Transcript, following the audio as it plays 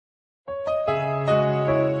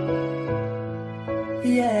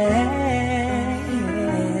yeah.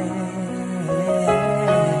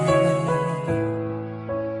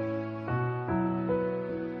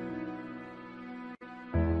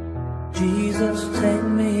 Jesus, take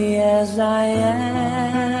me as I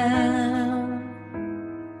am.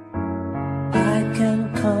 I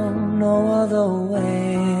can come no other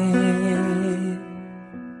way.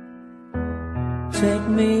 Take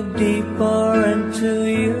me deeper into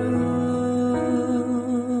you.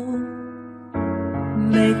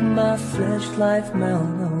 Make my flesh life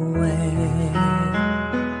melt away.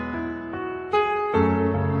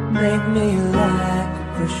 Make me like a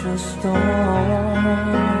precious stone,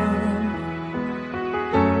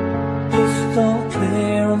 crystal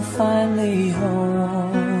clear and finely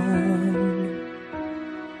honed.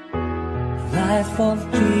 Life of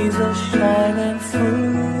Jesus shining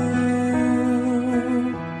through,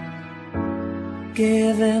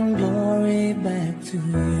 giving glory back to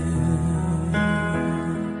you.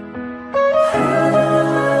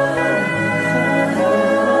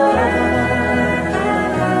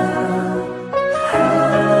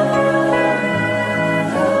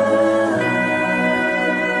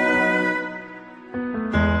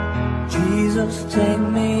 Jesus, take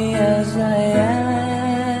me as I am.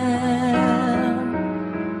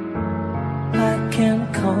 I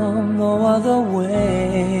can't come no other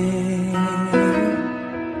way.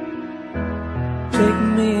 Take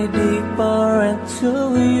me deeper into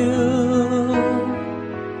you.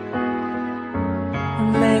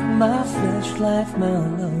 Make my flesh life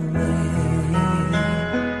melt away.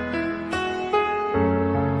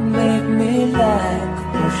 Make me like a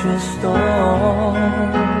precious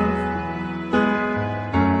stone,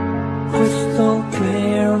 crystal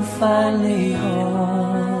clear and finely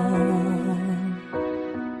honed.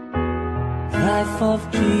 Life of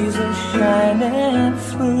Jesus shining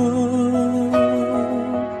through,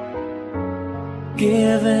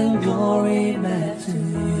 giving glory back to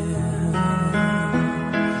you.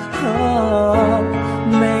 Oh,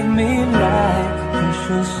 make me like a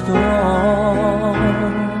precious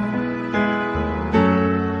stone,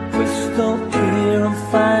 crystal clear and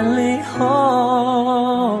finely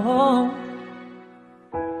honed.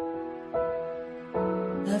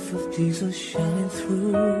 Life of Jesus shining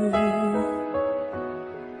through,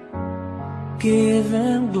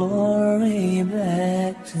 giving glory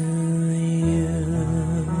back to you.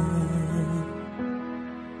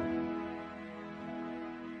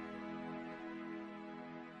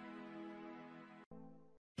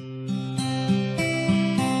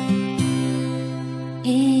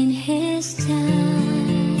 In His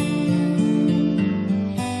time,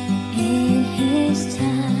 in His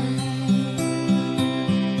time,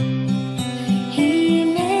 He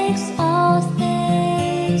makes all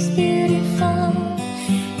things beautiful.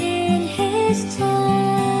 In His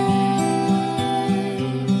time,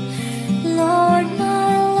 Lord,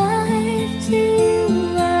 my life to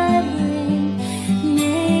you I bring.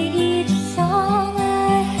 May each song I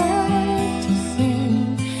have to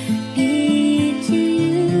sing be to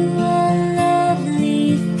you a lovely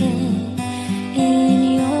thing. In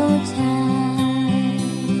your time,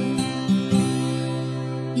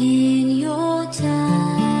 in your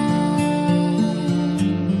time,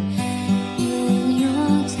 in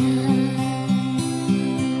your time,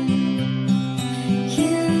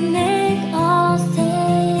 you make all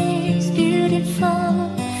things beautiful.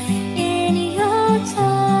 In your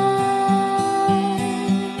time,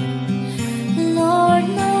 Lord,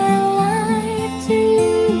 my life to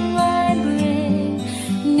you I bring.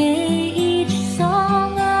 May each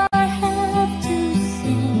song I have to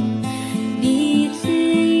sing be to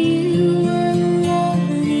you a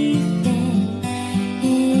lovely thing.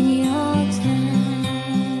 In your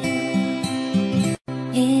time,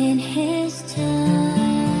 in His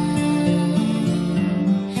time,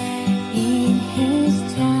 in His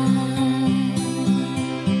time,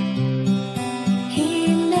 He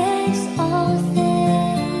makes all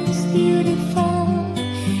things beautiful.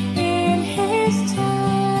 In His time,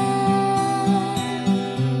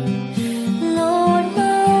 Lord,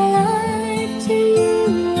 my life to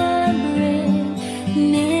you I bring.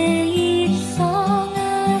 May each song I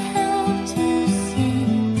have to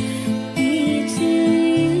sing be to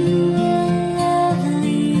you a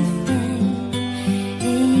lovely thing.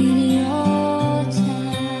 In your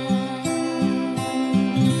time.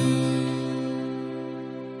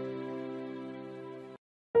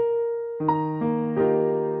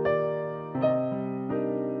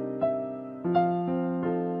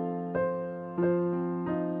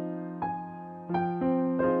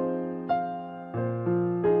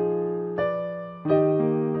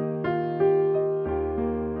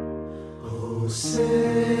 Oh,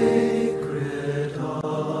 sacred heart.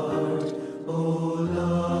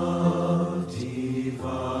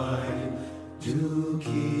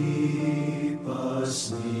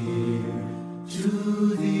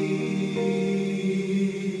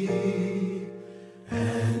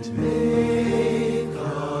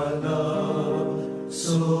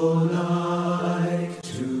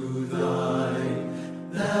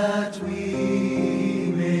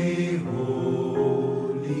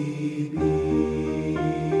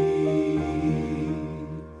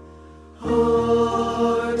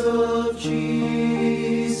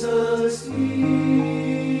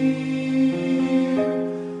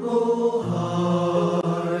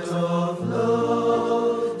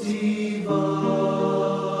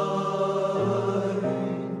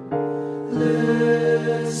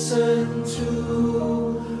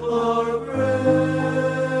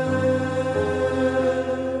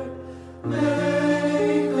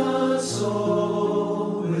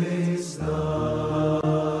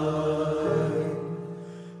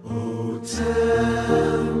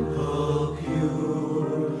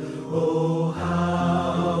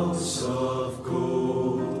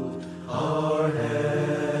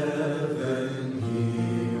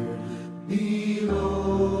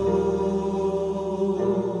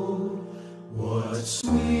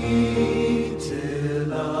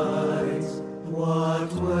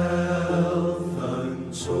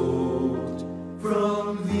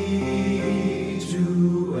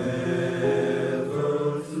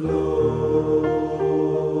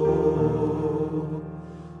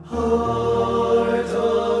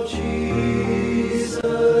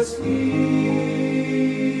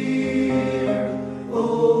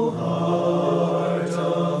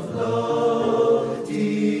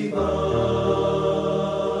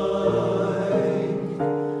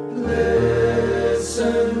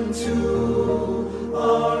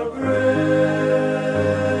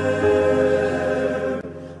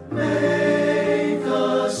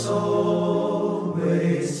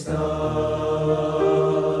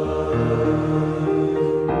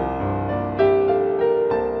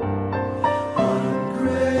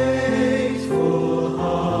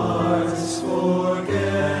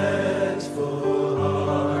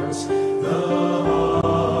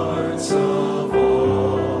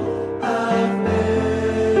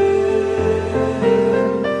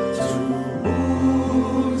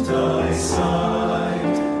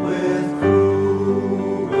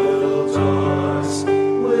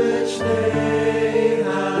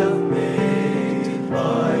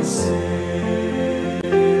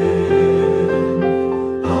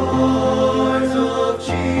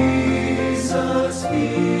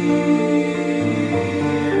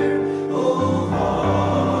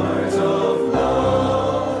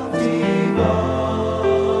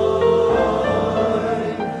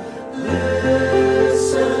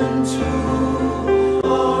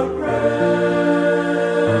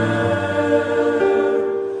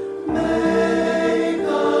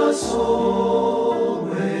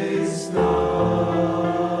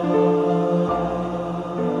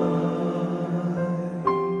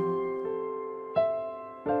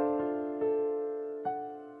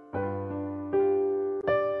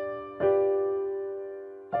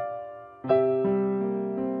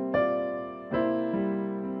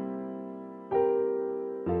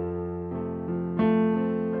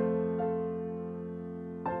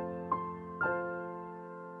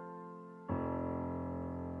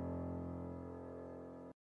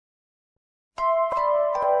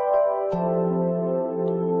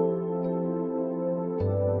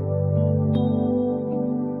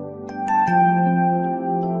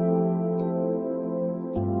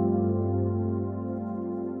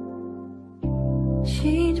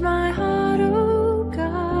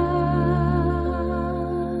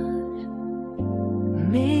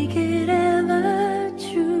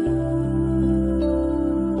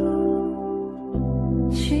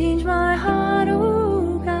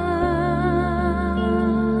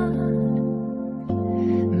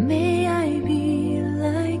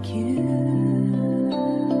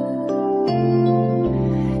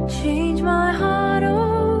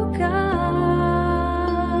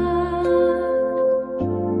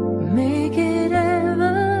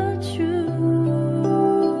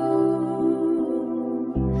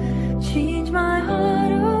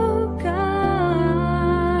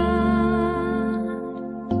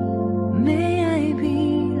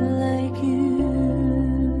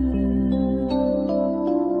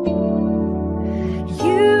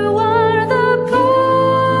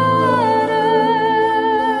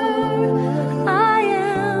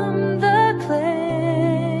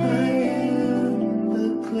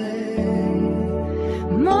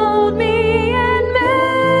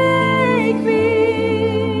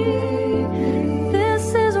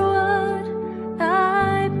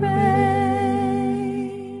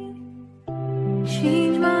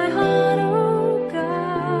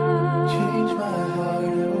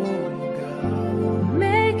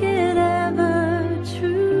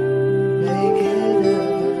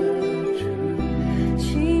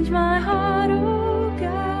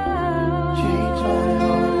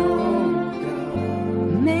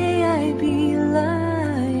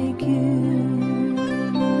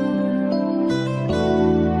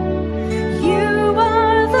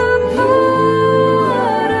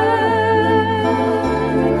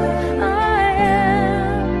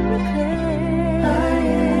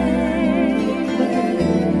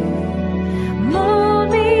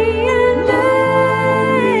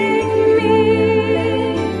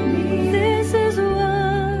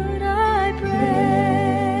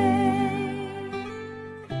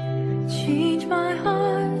 Change my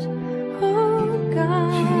heart, oh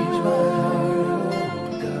God. Change my heart,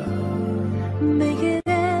 oh God. Make it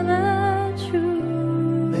ever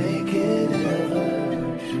true. Make it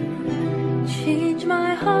ever true. Change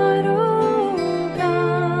my heart, oh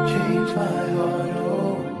God. Change my heart,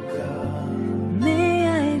 oh God. May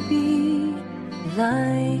I be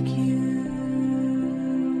like you.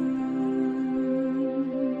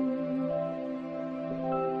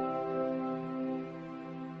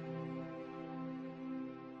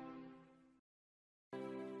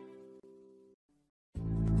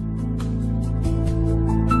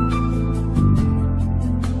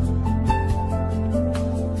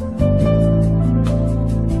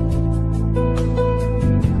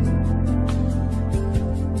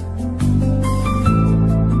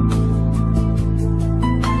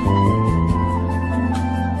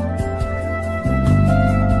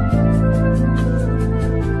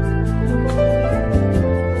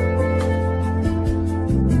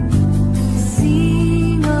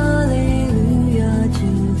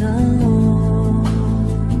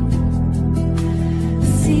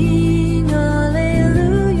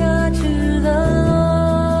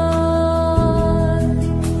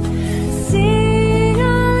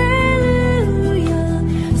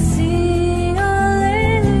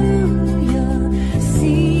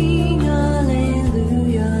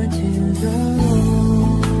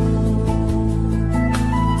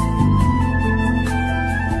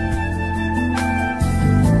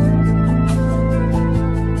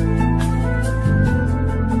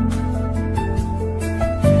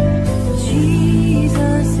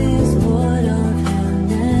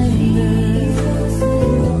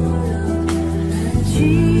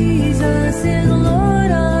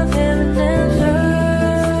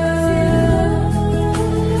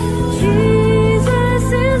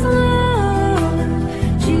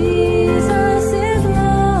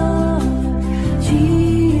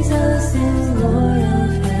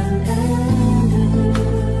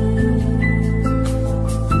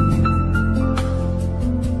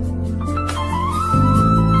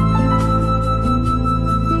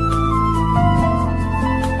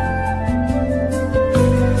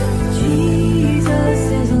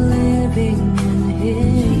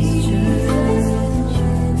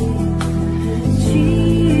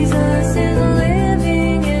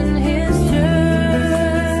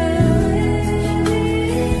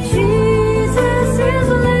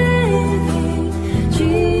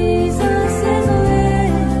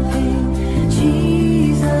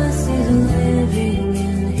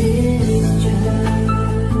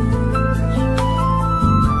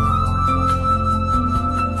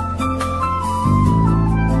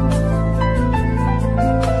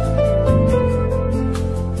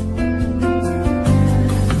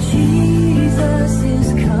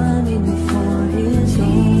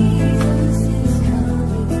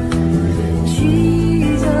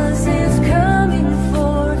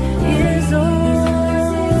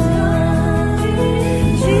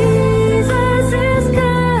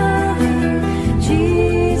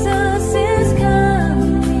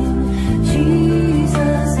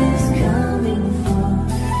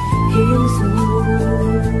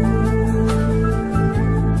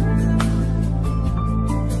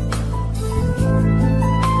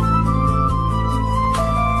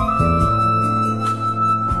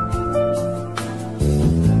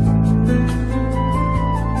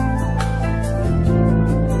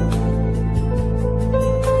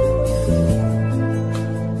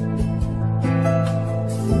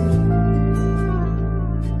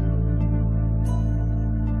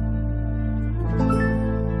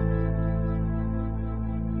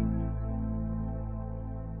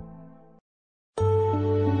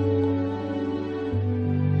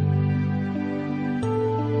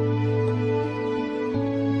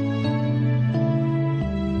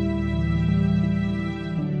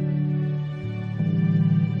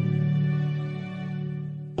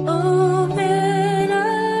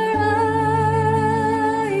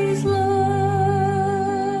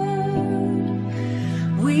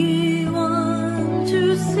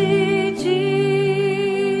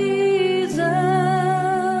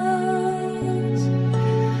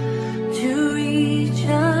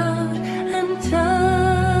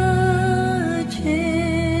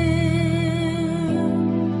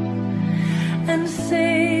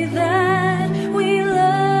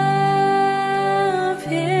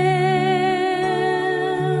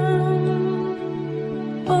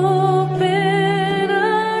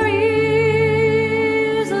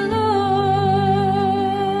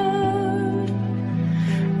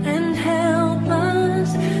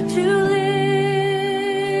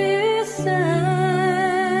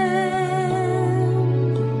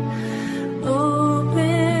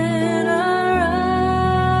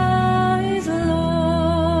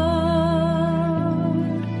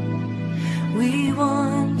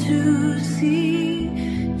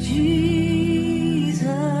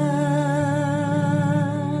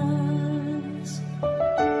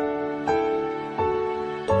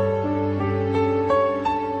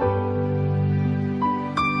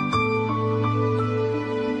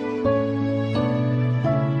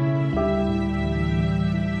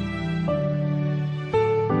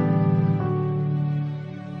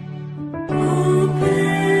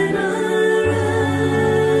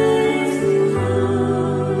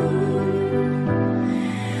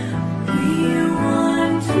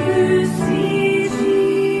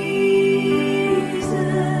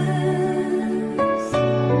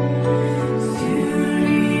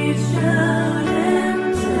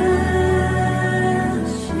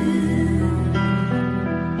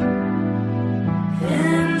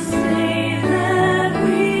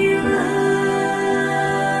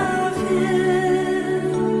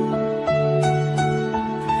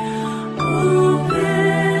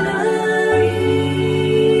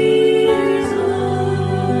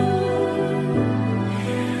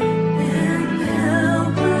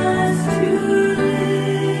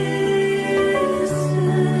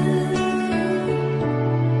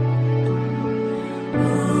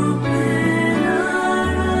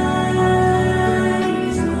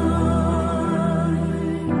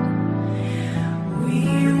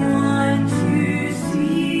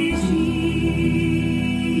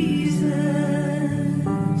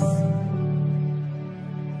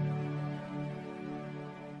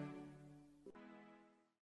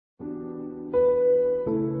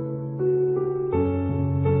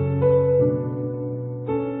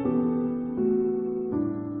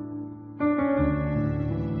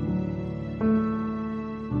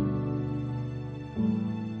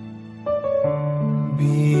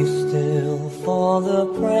 Be still for the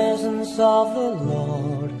presence of the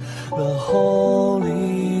Lord, the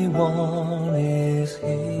Holy One is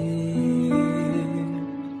here.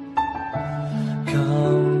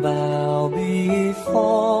 Come bow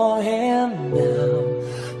before Him now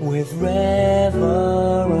with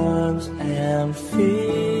reverence and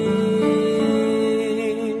fear.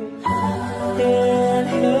 In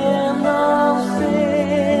Him no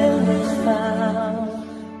sin is found.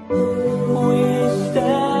 We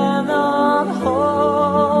stand on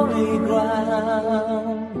holy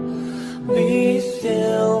ground. Be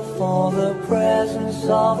still for the presence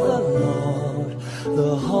of the Lord,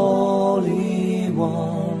 the Holy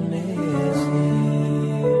One is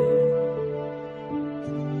here.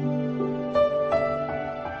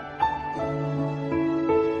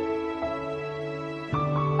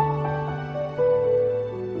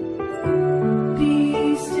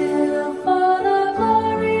 Be still, for the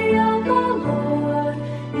glory of the Lord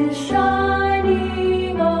is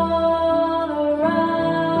shining all around.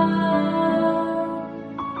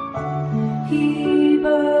 He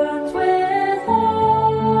burns with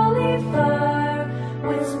holy fire,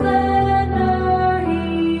 with splendor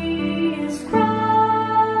He is crowned.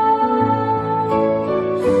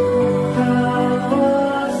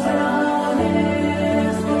 How sound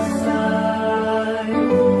is the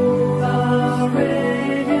sign, our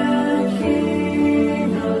radiant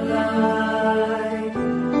King of light.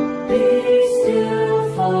 Be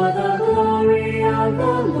still, for the glory of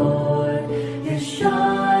the Lord is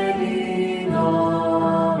shining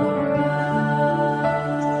all around.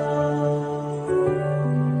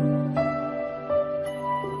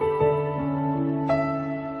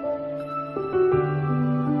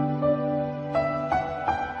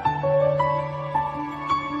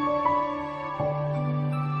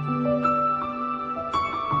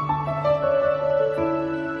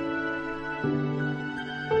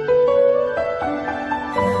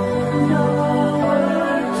 No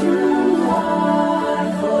word too hard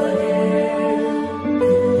for Him.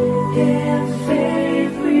 In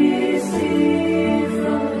faith receive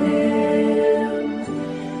from Him.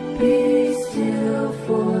 Be still,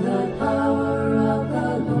 for the power of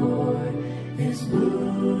the Lord is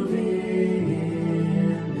moving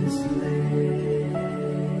in this place.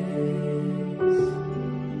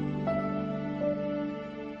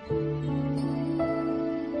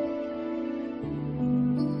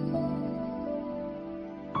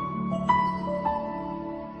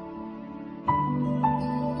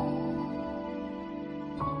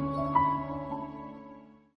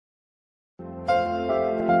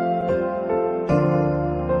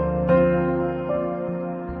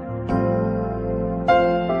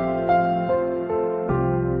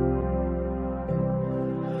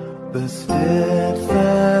 The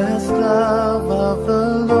steadfast love of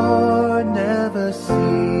the Lord never ceases.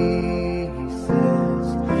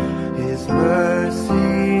 His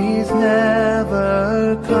mercies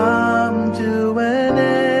never come to an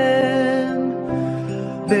end.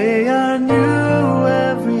 They are new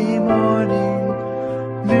every morning,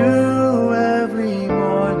 new every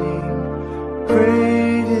morning.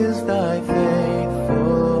 Great is thy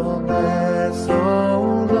faithfulness,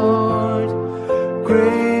 O Lord.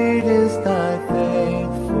 Great is thy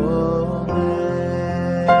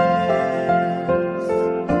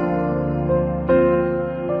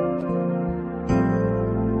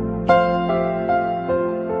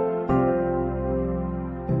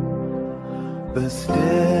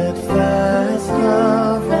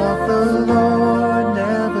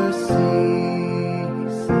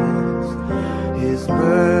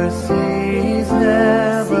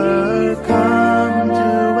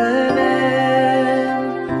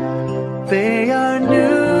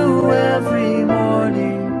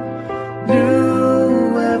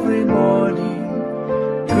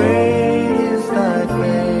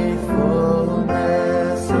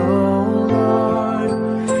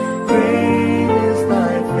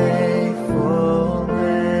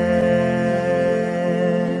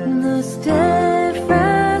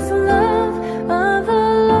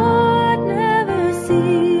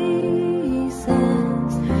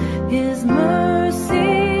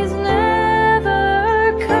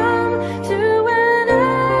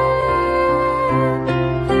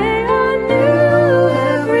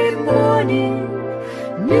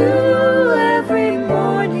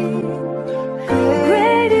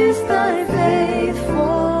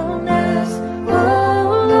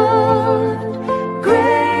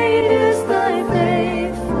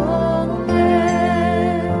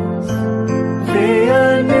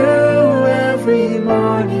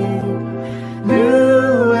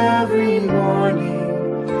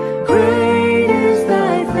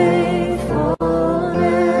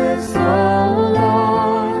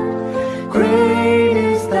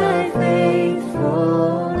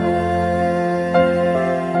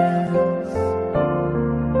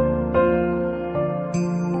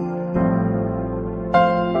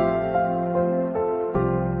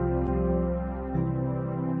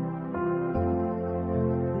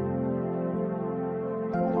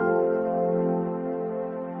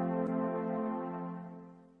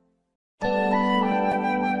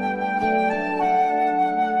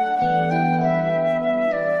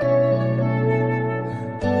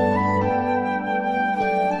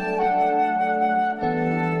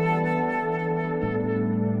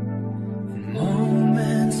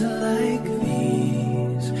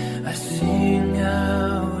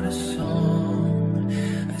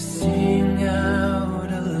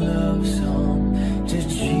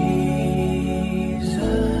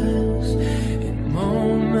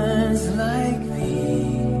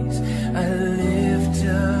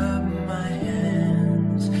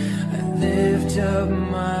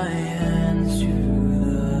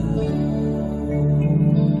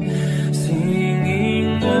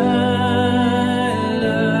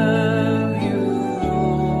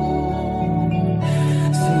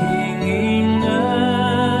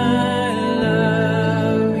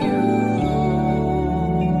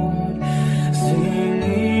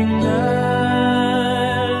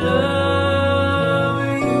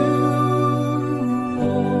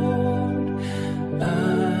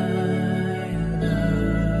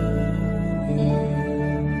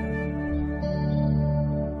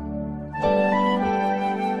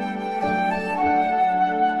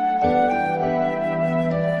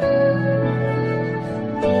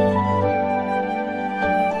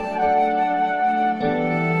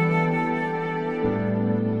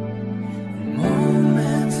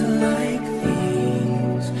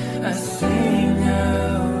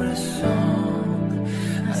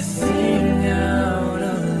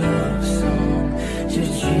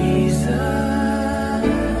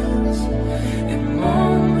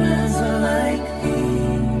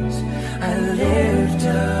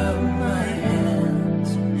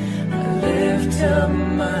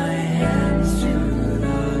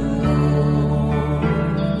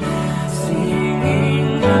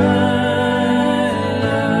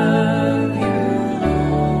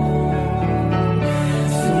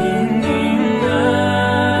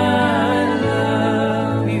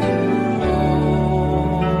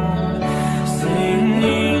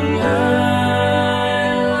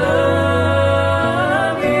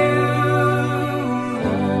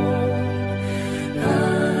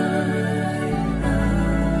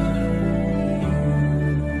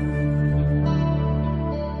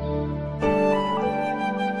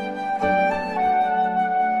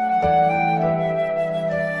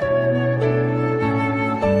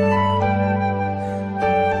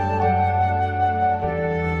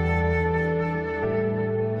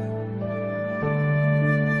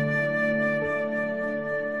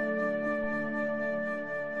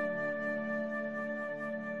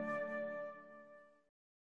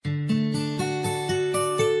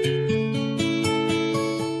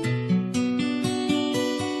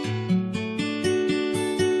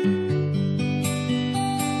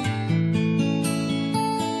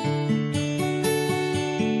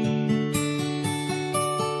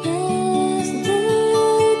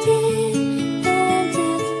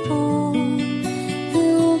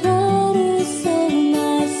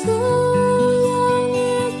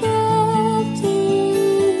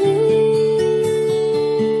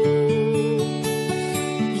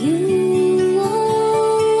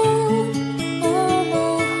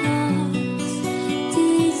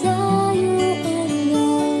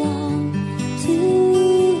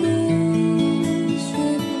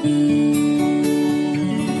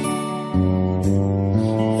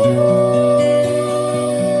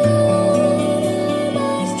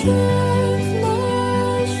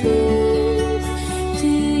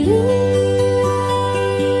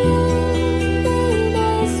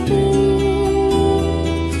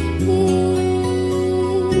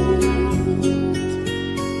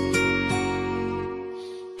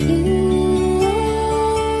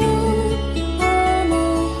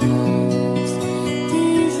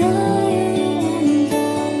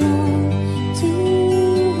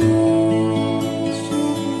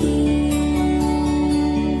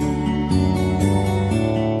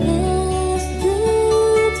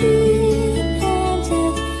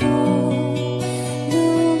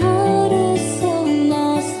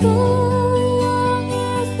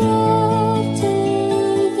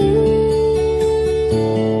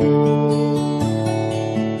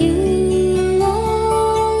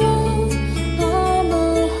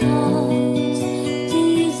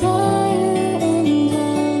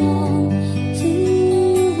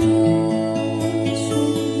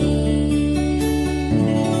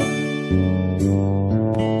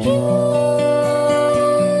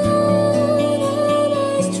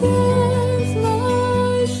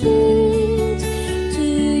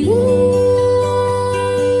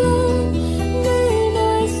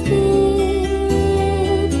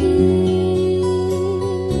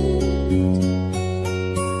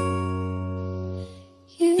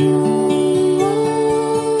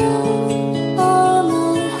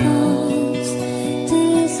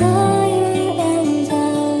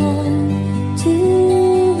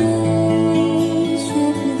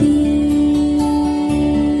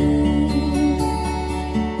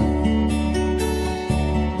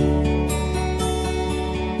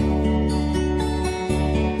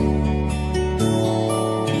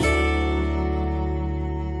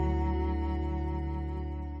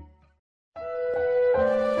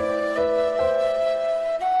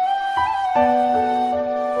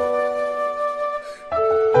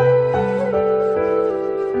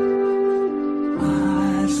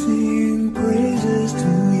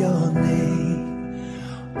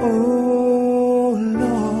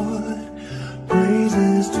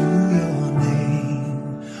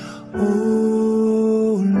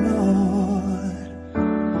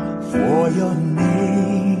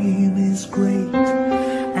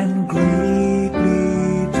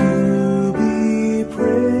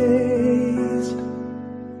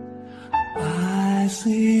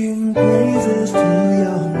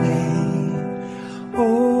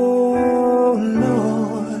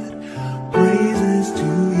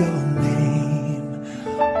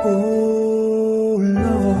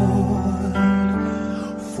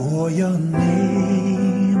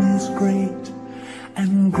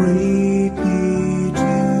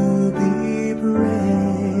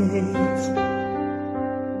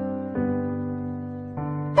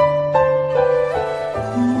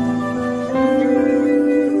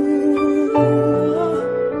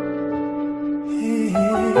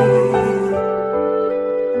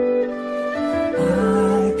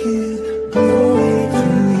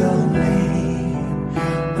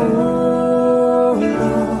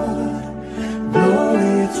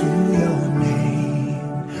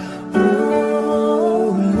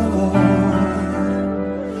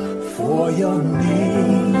your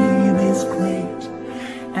name is great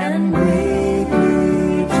and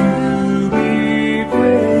greatly to be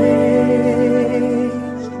praised.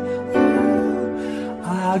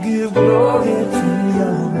 I'll give glory to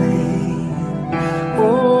your name.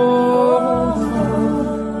 Oh,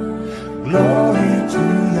 glory to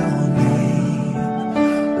your name.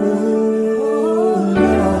 Oh,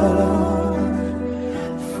 Lord,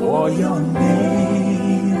 for your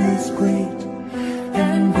name is great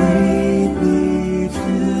and greatly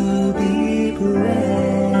to be praised.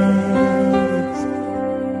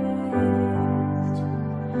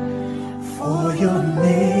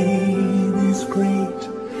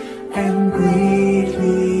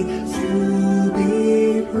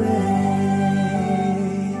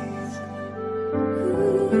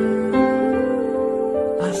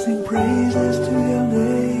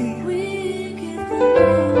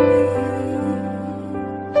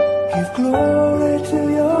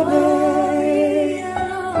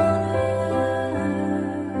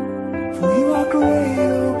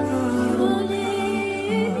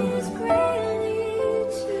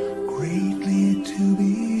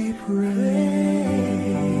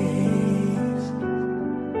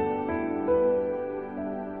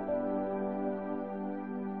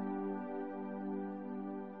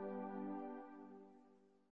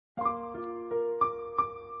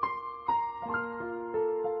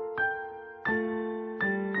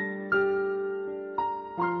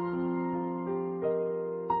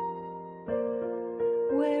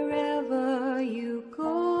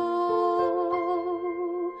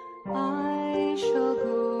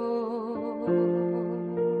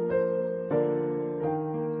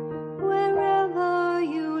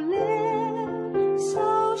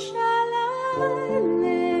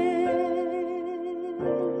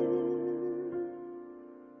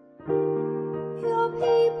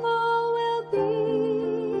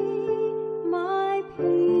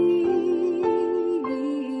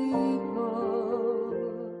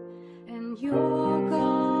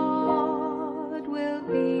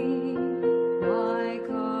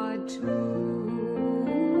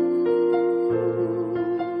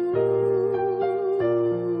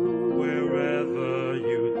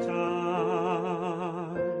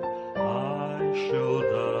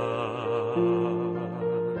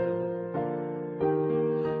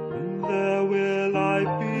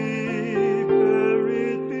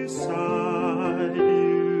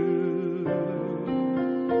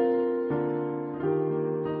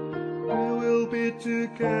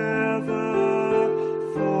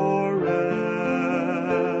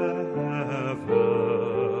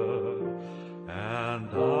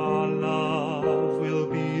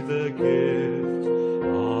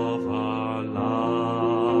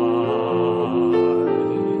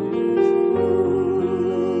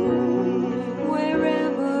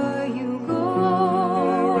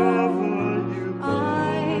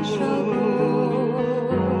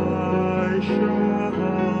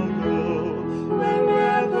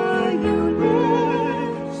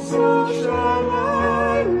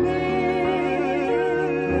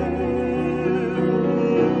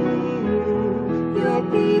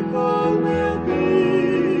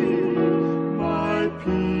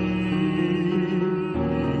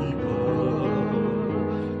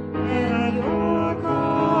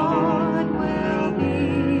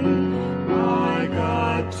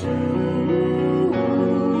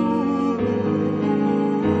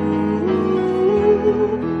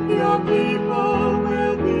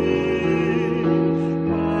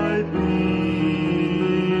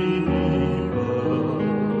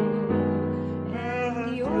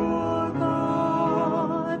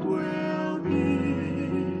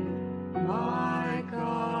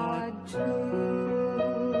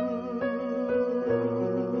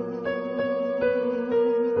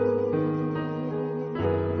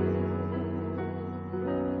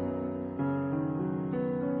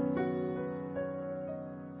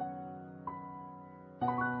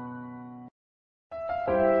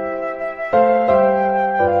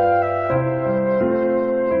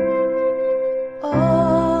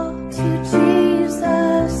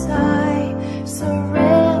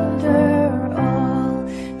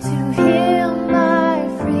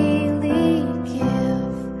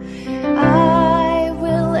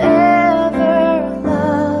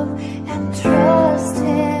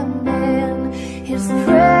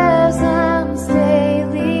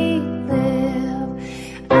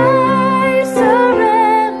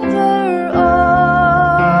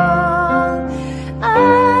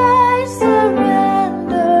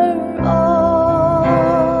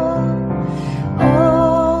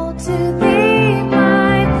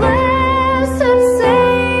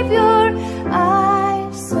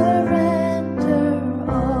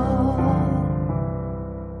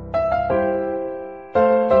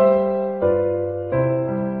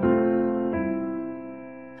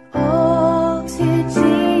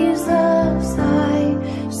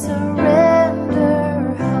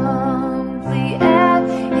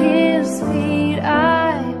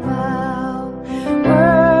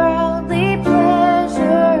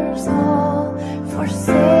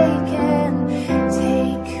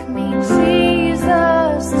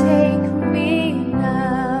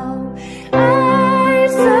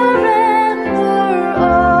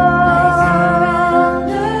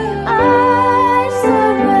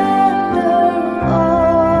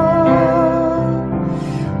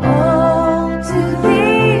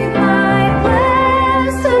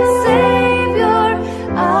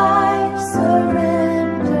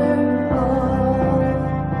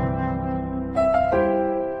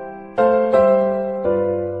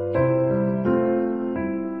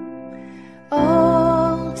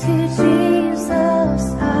 Jesus,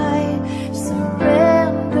 I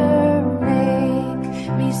surrender. Make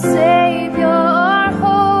me Savior,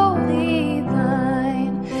 wholly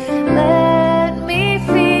thine. Let me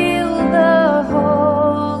feel the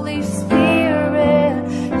Holy Spirit.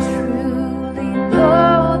 Truly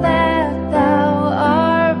know that thou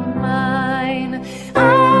art mine.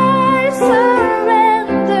 I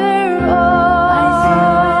surrender all.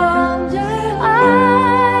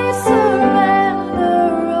 I surrender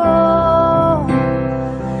all.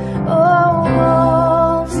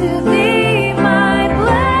 Oh, to thee, my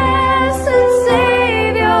blessed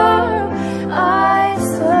Savior, I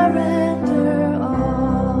surrender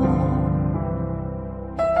all.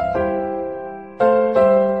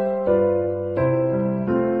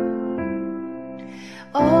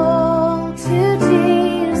 All to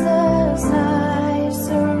Jesus I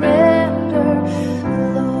surrender.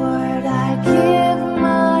 Lord, I give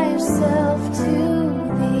myself to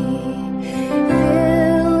thee.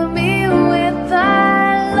 Fill me with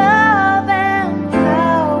thy love and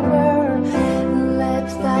power. Let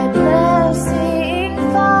thy blessing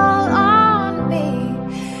fall on me.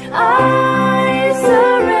 I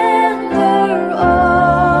surrender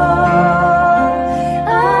all.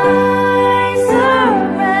 I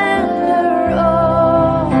surrender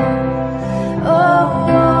all.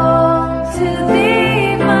 Oh, to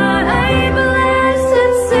thee, my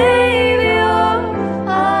blessed Savior,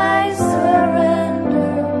 I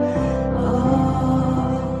surrender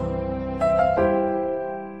all.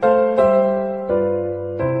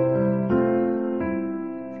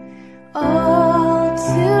 All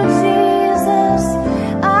to Jesus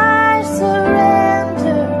I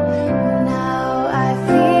surrender. Now I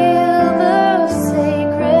feel the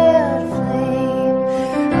sacred flame.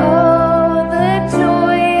 Oh, the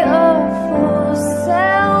joy of full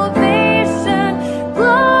salvation.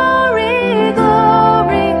 Glory,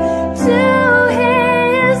 glory to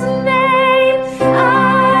his name.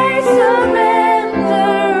 I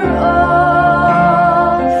surrender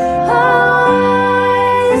all. I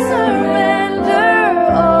surrender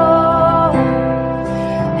all.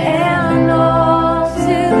 And all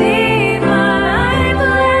to thee, my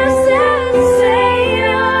blessed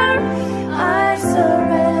Savior, I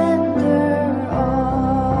surrender all.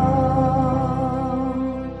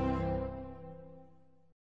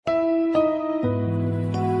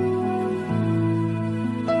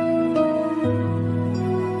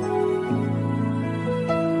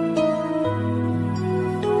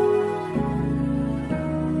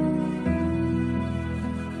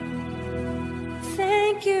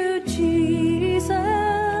 Thank you, Jesus.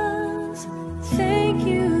 Thank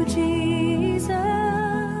you, Jesus.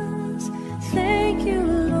 Thank you,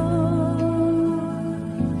 Lord,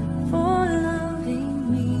 for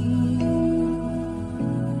loving me.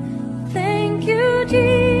 Thank you,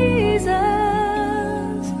 Jesus.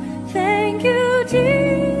 Thank you,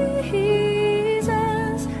 Jesus.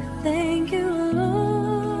 Thank you,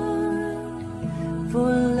 Lord,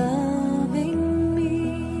 for loving me.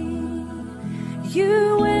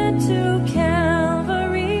 You went to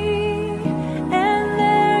Calvary, and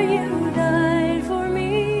there you died for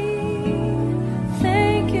me.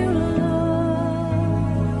 Thank you, Lord,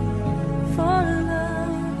 for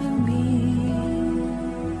loving me.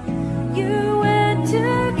 You went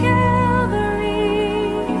to Calvary,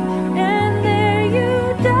 and there you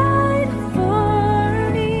died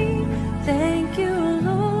for me. Thank you,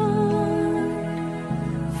 Lord,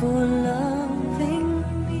 for loving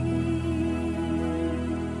me.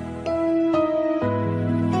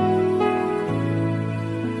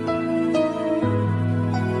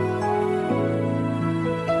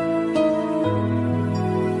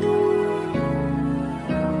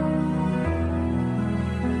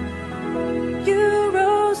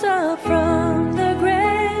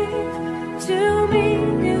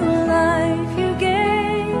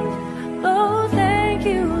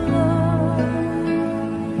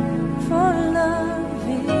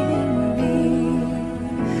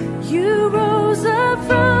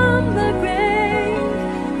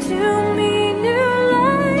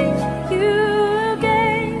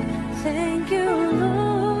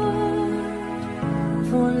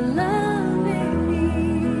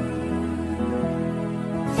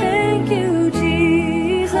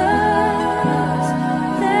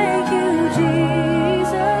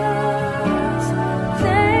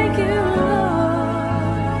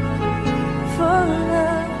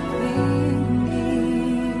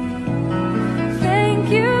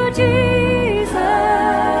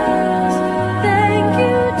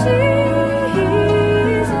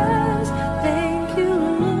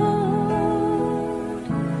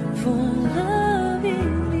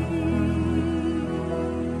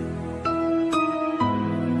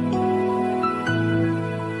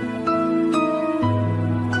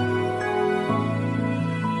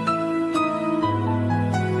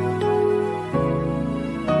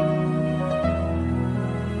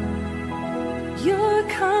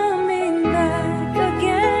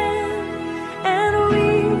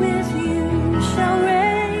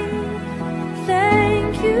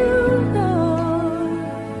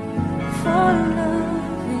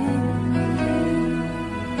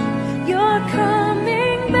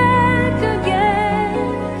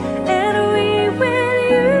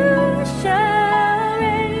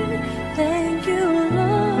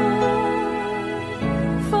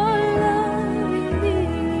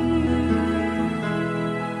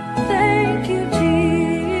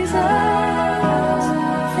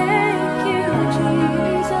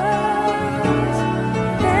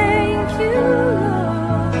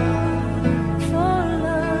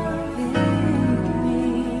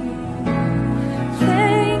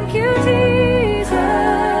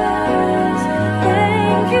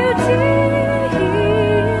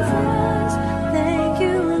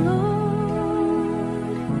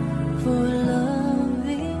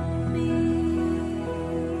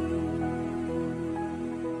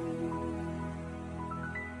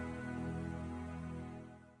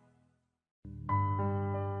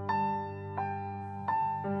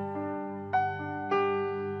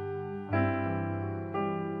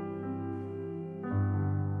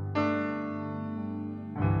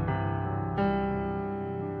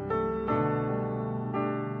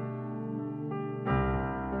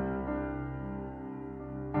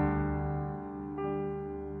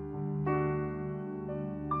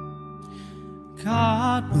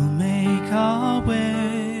 God will make a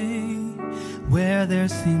way where there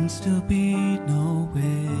seems to be no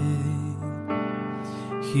way.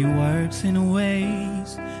 He works in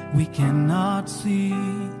ways we cannot see.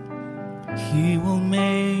 He will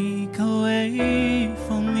make a way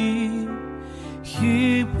for me.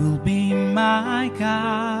 He will be my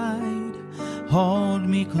guide, hold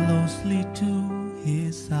me closely to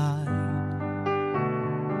His side.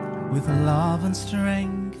 With love and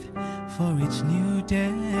strength for each new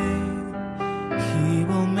day, He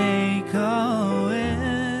will make a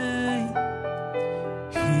way.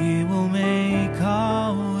 He will make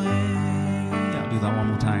a way. I'll do that one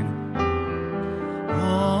more time.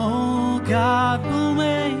 Oh, God will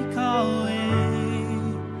make a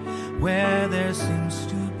way where there seems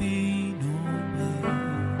to be no way.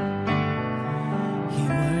 He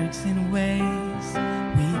works in ways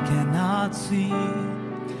we cannot see.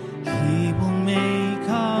 He will make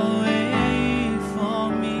a way for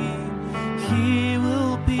me. He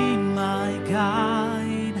will be my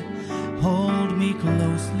guide, hold me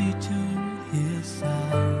closely to His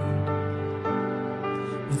side.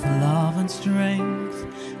 With love and strength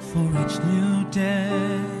for each new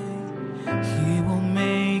day, He will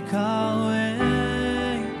make a way.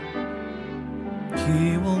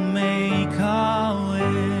 He will make a way.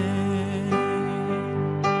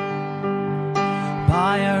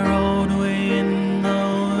 By a roadway in the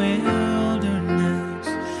wilderness,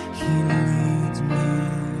 He leads me.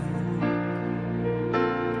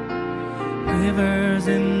 Rivers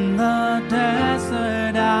in the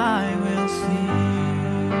desert I will see.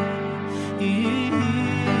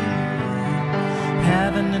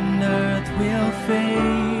 Heaven and earth will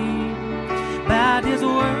fade, but His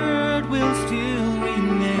word will still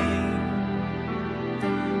remain.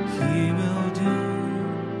 He will do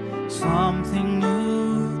something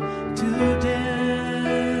new today.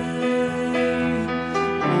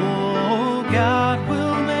 Oh, God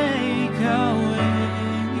will make a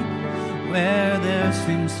way where there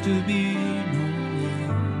seems to be no way.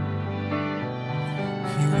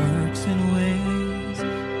 He works in ways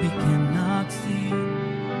we cannot see.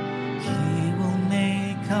 He will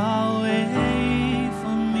make a way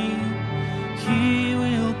for me. He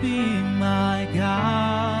will be my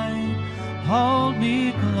guide, hold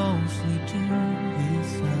me closely to His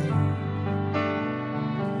side.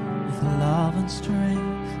 With love and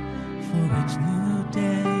strength for each new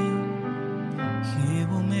day, He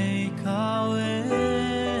will make a way.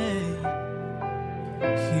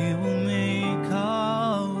 He will make a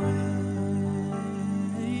way.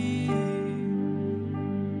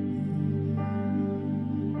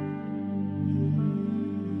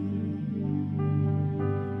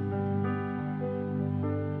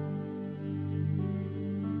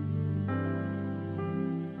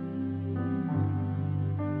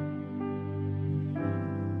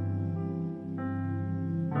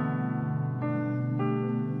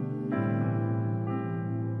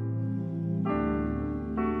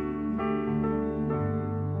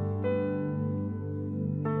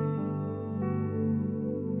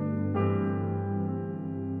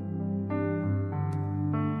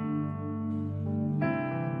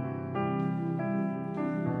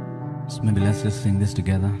 So maybe let's just sing this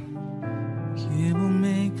together. He will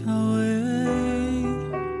make a way.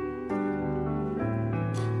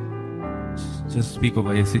 Just speak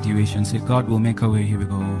over your situation. Say, God will make a way. Here we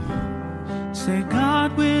go. Say,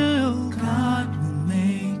 God will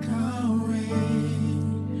make a way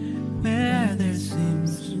where there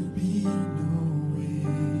seems to be no way.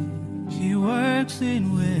 He works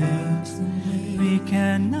in ways we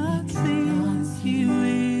cannot see. He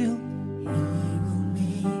will.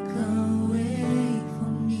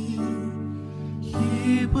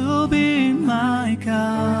 He will be my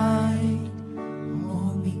guide,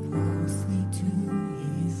 hold me closely to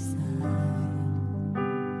His side.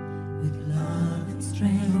 With love and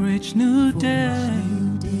strength for each new day,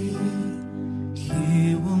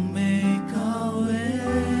 He will make a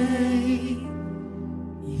way.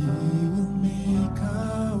 He will make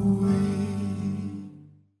a way.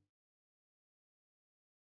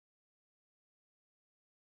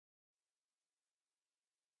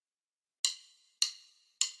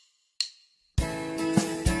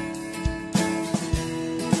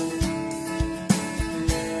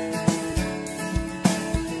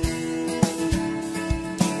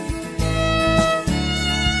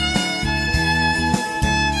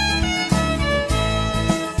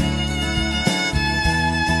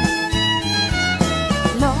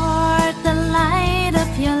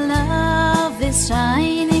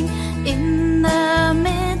 Shining in the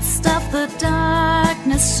midst of the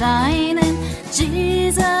darkness, shining.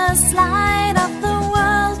 Jesus, light of the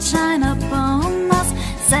world, shine upon us.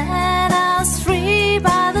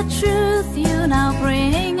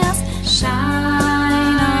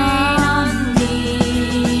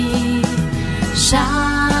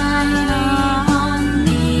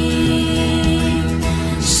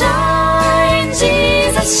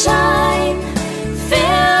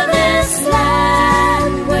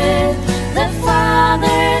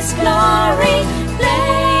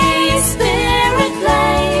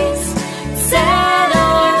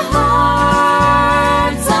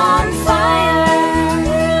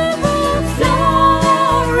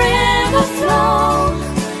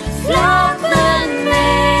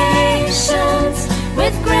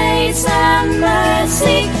 grace and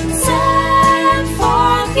mercy. Send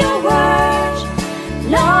forth your word,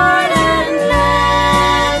 Lord, and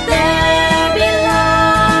let there be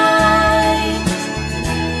light.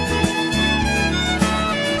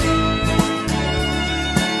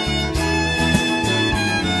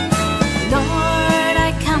 Lord,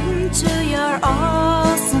 I come to your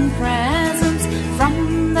awesome presence,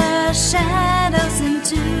 from the shadows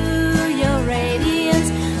into your radiance.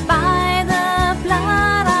 By the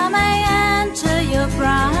blood I may enter your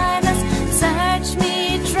brightness. Search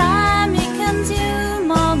me, try me,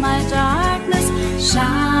 consume all my darkness.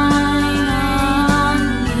 Shine on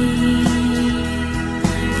me,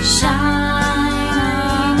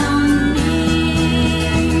 shine on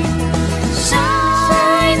me.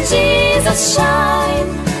 Shine, Jesus, shine.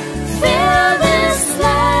 Fill this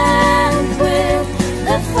land with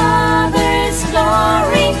the Father's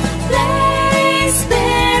glory. Blaze,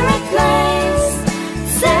 Spirit, blaze.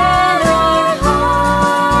 Set our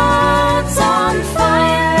hearts on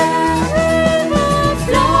fire.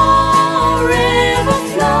 River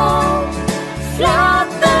flow, flood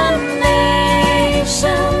the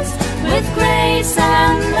nations with grace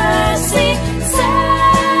and mercy.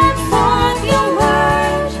 Send forth your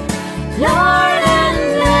word, Lord, and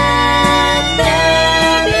let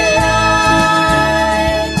there be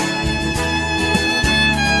light.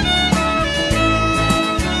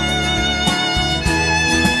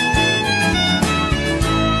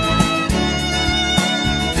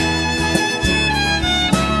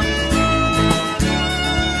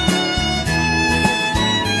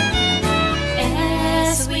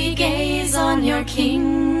 As we gaze on your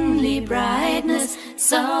kingly brightness,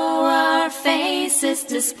 so our faces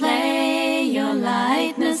display your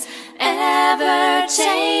lightness, ever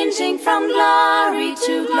changing from glory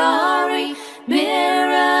to glory.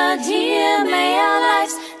 Mirror dear, may our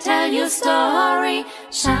lives tell your story.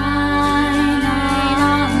 Shine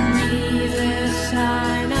on me,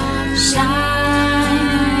 shine on me,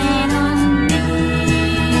 shine on me.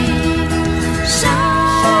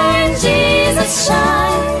 Shine, Jesus,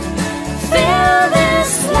 shine. Fill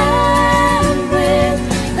this land with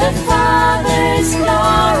the Father's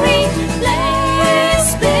glory. Blaze,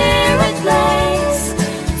 Spirit, blaze.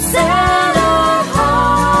 Set our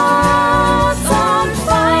hearts on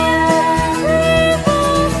fire.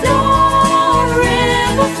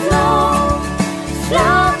 River flow,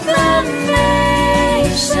 flood the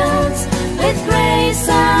nations with grace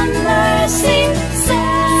and mercy.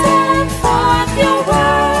 Send forth your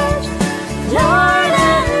word, Lord,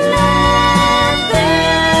 and let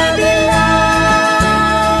there be light.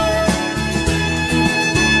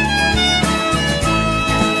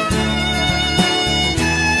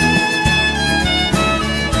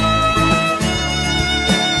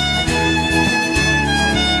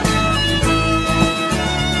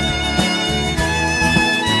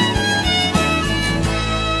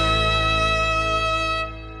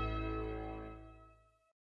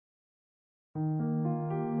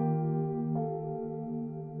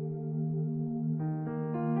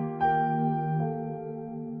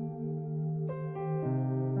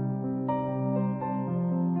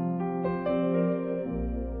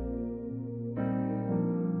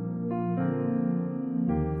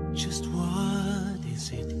 Just what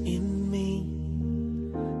is it in me?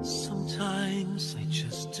 Sometimes I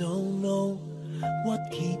just don't know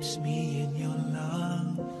what keeps me in your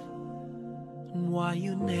love, and why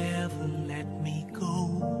you never let me go.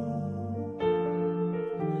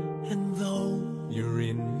 And though you're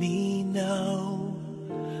in me now,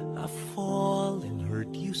 I fall and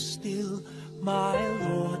hurt you still. My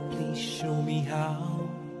Lord, please show me how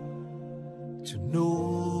to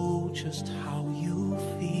know just how you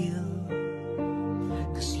feel.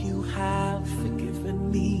 'Cause you have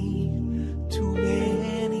forgiven me too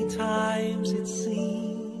many times, it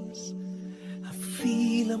seems. I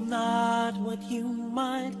feel I'm not what you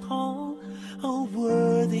might call a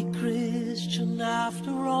worthy Christian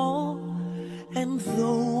after all. And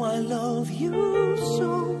though I love you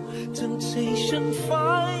so, temptation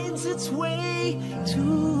finds its way to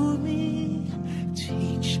me.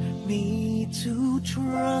 Teach me to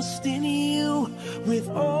trust in you with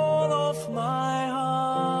all of my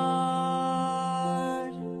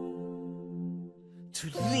heart, to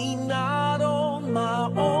lean not on my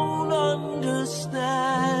own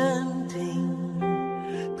understanding,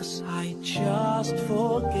 'cause I just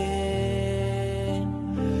forget.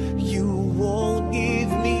 You won't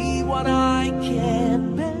give me what I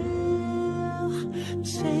can't bear.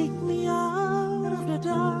 Take me out of the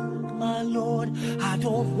dark, my Lord, I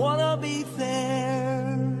don't wanna be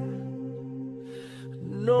there.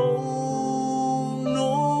 No,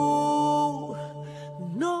 no,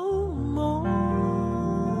 no,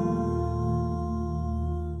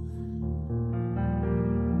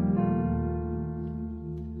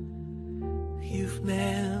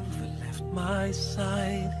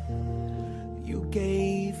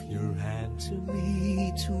 to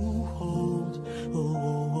me to hold.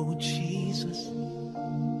 Oh, Jesus,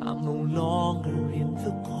 I'm no longer in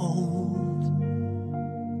the cold,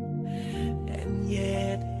 and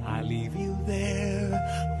yet I leave you there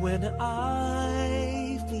when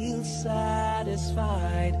I feel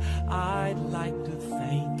satisfied. I'd like to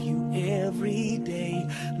thank you every day,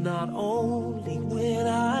 not only when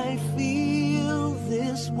I feel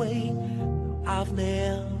this way. I've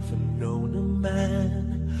never known a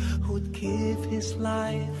man who'd give his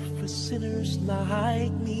life for sinners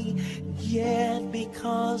like me. Yet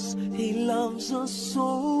because he loves us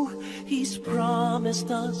so, he's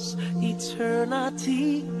promised us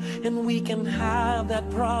eternity, and we can have that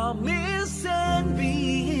promise and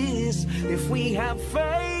be his if we have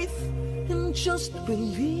faith and just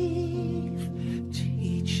believe.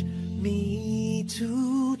 Teach me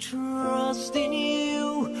to trust in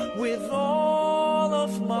you with all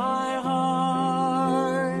of my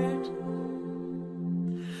heart,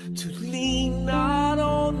 to lean not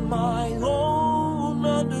on my own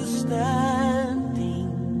understanding,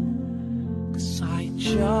 'cause I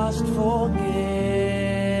just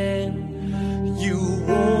forget. You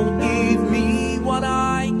won't give me what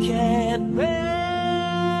I can't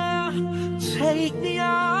bear. Take me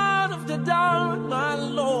out of the dark, my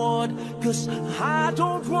Lord, 'cause I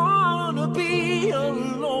don't wanna be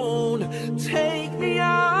alone. Take me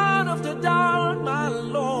out of the dark, my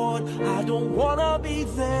Lord, I don't wanna be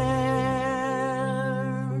there.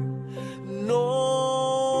 No,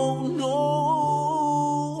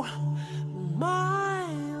 no, my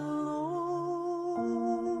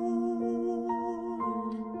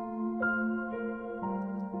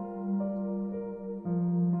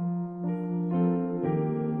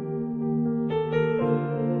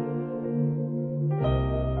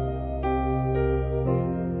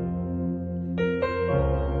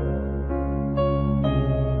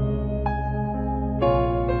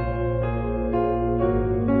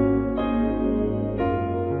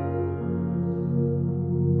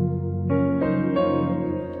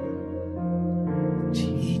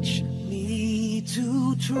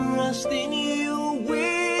trust in you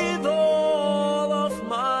with all of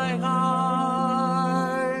my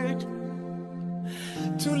heart,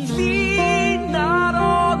 to lean not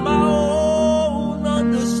on my own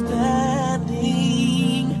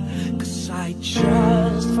understanding, 'cause I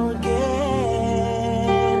just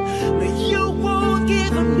forget. But you won't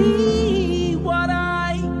give me what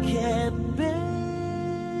I can't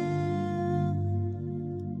bear.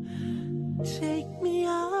 Take me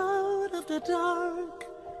out of the dark,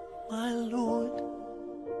 my Lord,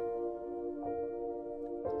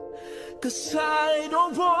 'cause I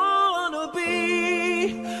don't wanna be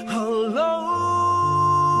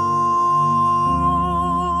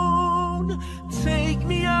alone. Take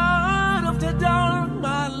me out of the dark,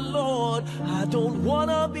 my Lord, I don't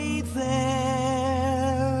wanna be there.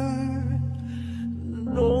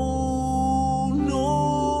 No, no,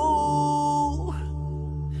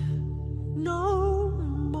 no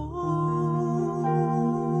more.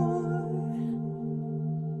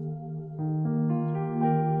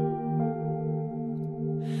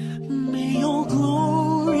 May your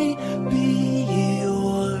glory be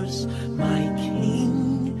yours, my King,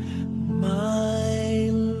 my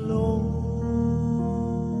Lord.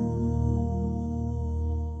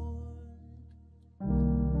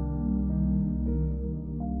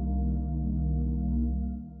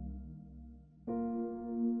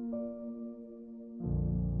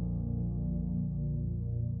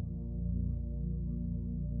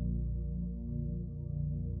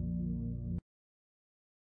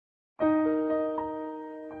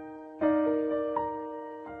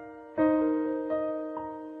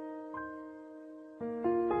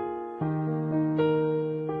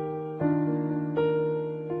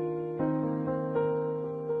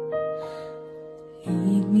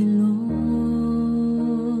 Lead me,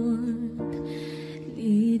 Lord,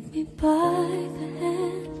 lead me by the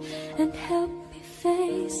hand and help me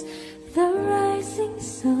face the rising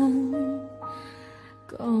sun.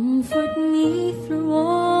 Comfort me through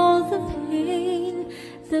all the pain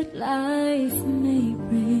that life may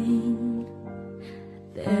bring.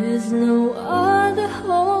 There's no other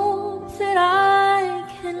hope that I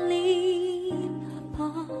can lean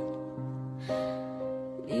upon.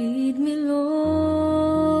 Lead me, Lord,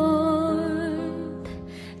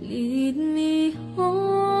 lead me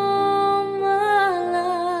all my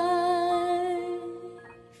life.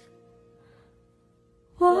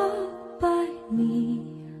 Walk by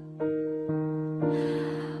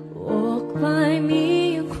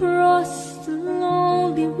me across the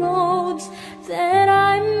lonely roads that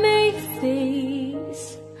I may face.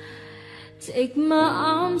 Take my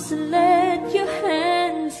arms and let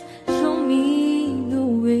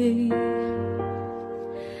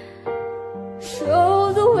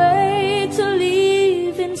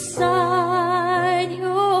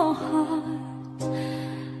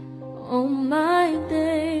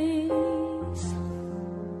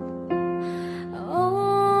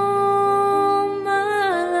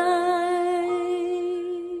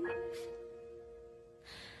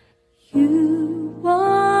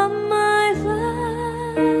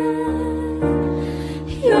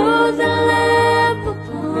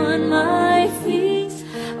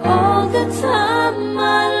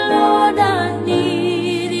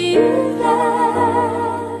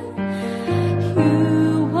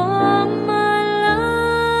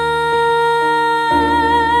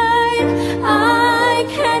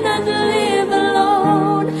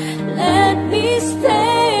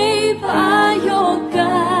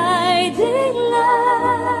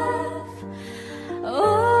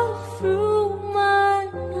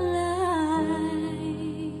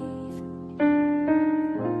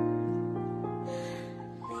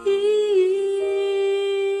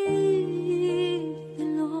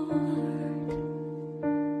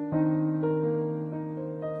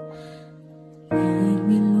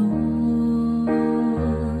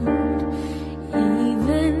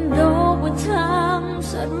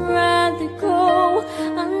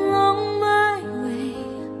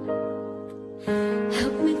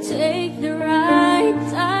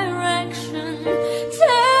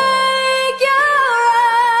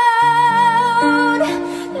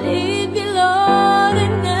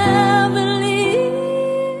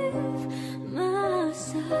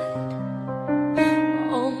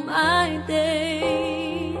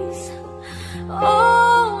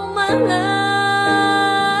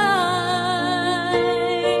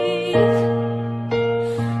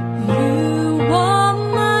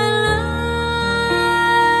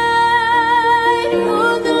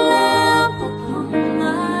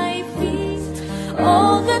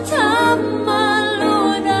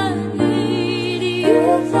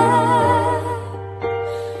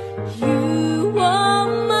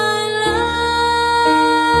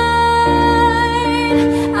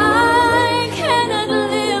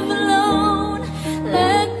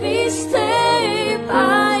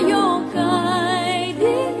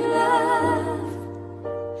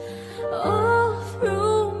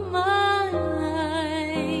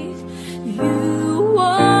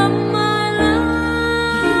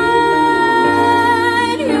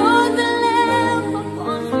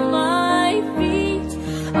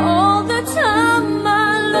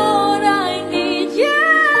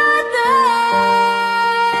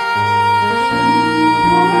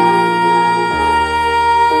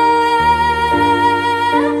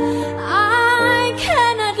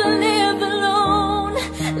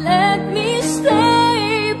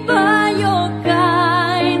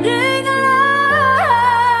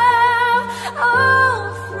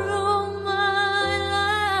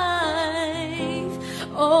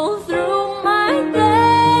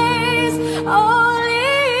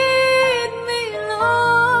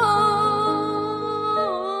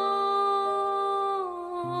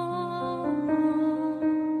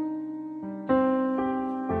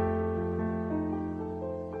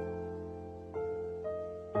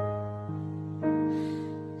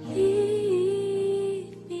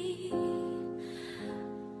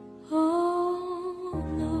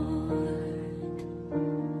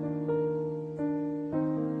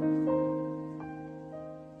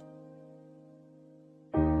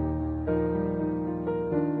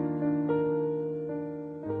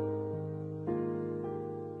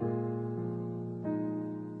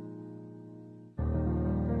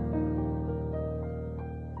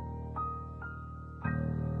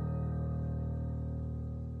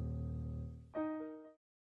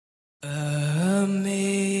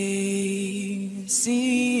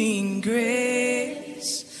Amazing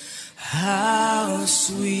grace, how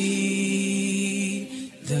sweet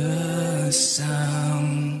the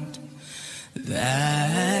sound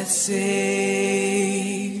that saved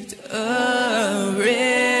a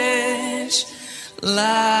wretch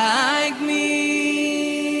like me.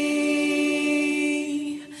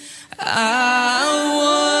 I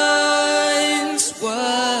once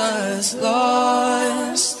was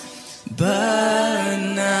lost, but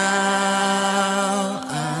now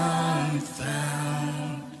I'm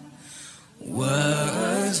found.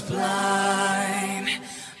 Was blind,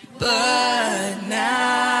 but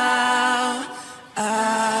now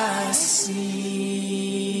I see.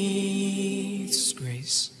 It's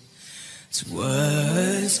grace.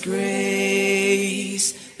 'Twas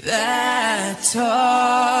grace that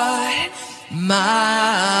taught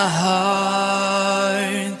my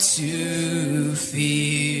heart to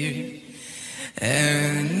fear,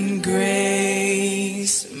 and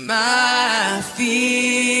grace my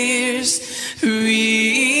fears relieved.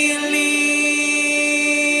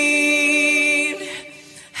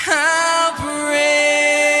 How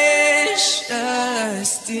precious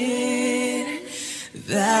did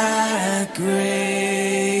that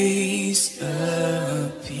grace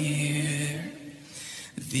appear,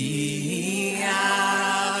 the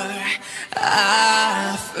hour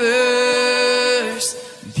I first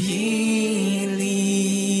believed.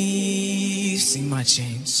 Sing my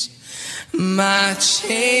chains. My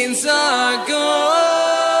chains are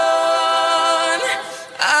gone.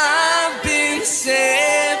 I've been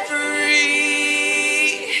set free.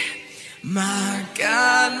 My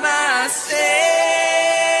God, my Savior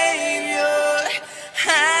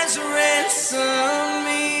has ransomed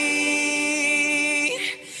me.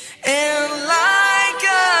 And like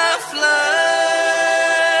a flood,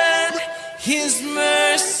 His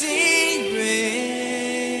mercy reigns.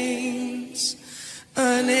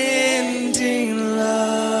 Unending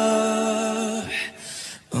love,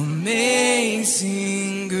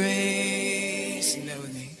 amazing grace. Sing that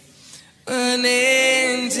with me.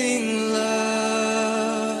 Unending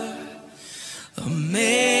love,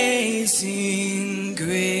 amazing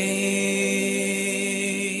grace.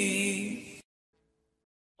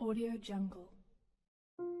 Audio Jungle.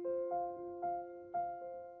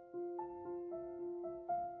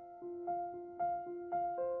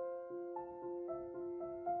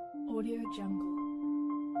 Audio Jungle.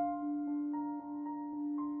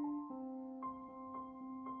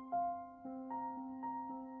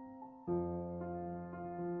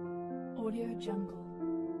 Audio Jungle.